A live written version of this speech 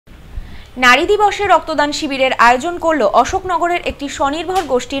নারী দিবসে রক্তদান শিবিরের আয়োজন করল অশোকনগরের একটি স্বনির্ভর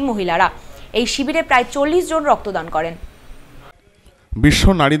গোষ্ঠীর মহিলারা। এই শিবিরে প্রায় 40 জন রক্তদান করেন। বিশ্ব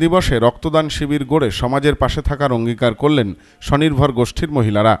নারী দিবসে রক্তদান শিবির গড়ে সমাজের পাশে থাকার অঙ্গীকার করলেন স্বনির্ভর গোষ্ঠীর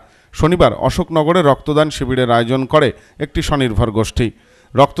মহিলারা। শনিবার অশোকনগরে রক্তদান শিবিরের আয়োজন করে একটি স্বনির্ভর গোষ্ঠী।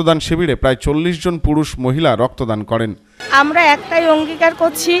 রক্তদান শিবিরে প্রায় 40 জন পুরুষ মহিলা রক্তদান করেন। আমরা একটাই অঙ্গীকার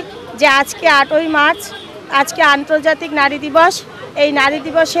করছি যে আজকে 8ই মার্চ, আজকে আন্তর্জাতিক নারী দিবস। এই নারী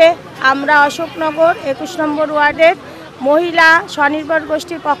দিবসে আমরা অশোকনগর 21 নম্বর ওয়ার্ডের মহিলা স্বনির্ভর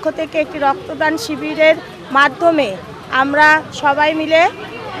গোষ্ঠীর পক্ষ থেকে একটি রক্তদান শিবিরের মাধ্যমে আমরা সবাই মিলে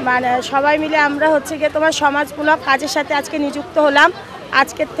আমরা তোমার সমাজমূলক কাজের সাথে আজকে নিযুক্ত হলাম।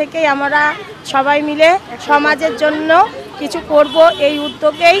 আজকের থেকেই আমরা সবাই মিলে সমাজের জন্য কিছু করব, এই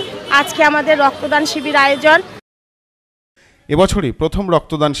উদ্যোগেই আজকে আমাদের রক্তদান শিবির আয়োজন। এবছরই প্রথম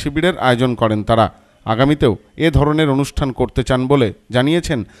রক্তদান শিবিরের আয়োজন করেন তারা। আগামীতেও এ ধরনের অনুষ্ঠান করতে চান বলে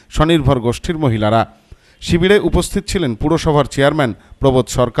জানিয়েছেন স্বনির্ভর গোষ্ঠীর মহিলারা। শিবিরে উপস্থিত ছিলেন পুরসভার চেয়ারম্যান প্রবোধ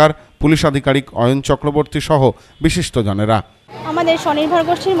সরকার, পুলিশ আধিকারিক অয়ন চক্রবর্তী সহ বিশিষ্টজনেরা। আমাদের স্বনির্ভর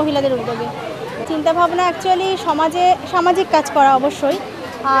গোষ্ঠীর মহিলাদের উদ্যোগে চিন্তাভাবনা অ্যাকচুয়ালি সামাজিক কাজ করা অবশ্যই।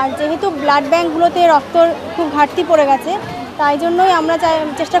 আর যেহেতু ব্লাড ব্যাঙ্কগুলোতে রক্তর খুব ঘাটতি পড়ে গেছে, তাই জন্যই আমরা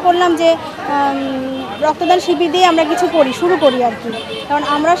চেষ্টা করলাম যে রক্তদান শিবির দিয়ে আমরা কিছু শুরু করি আর কি। কারণ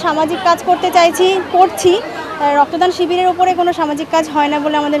আমরা সামাজিক কাজ করছি, রক্তদান শিবিরের উপরে কোনো সামাজিক কাজ হয় না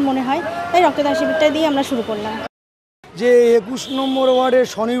বলে আমাদের মনে হয়, তাই রক্তদান শিবিরটা দিয়ে আমরা শুরু করলাম। যে 21 নম্বর ওয়ার্ডের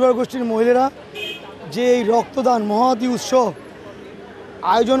স্বনির্ভর গোষ্ঠীর মহিলারা যে এই রক্তদান মহতী উৎসব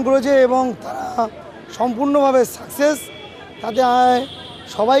আয়োজন করেছে এবং তারা সম্পূর্ণভাবে সাকসেস, তাতে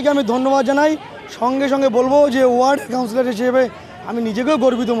সবাইকে আমি ধন্যবাদ জানাই। সঙ্গে সঙ্গে বলবো যে ওয়ার্ড কাউন্সিলর হিসেবে আমি নিজেকেও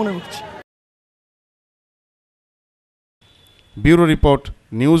গর্বিত মনে করছি। Bureau report,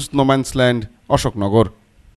 news no man's land, Ashoknagar.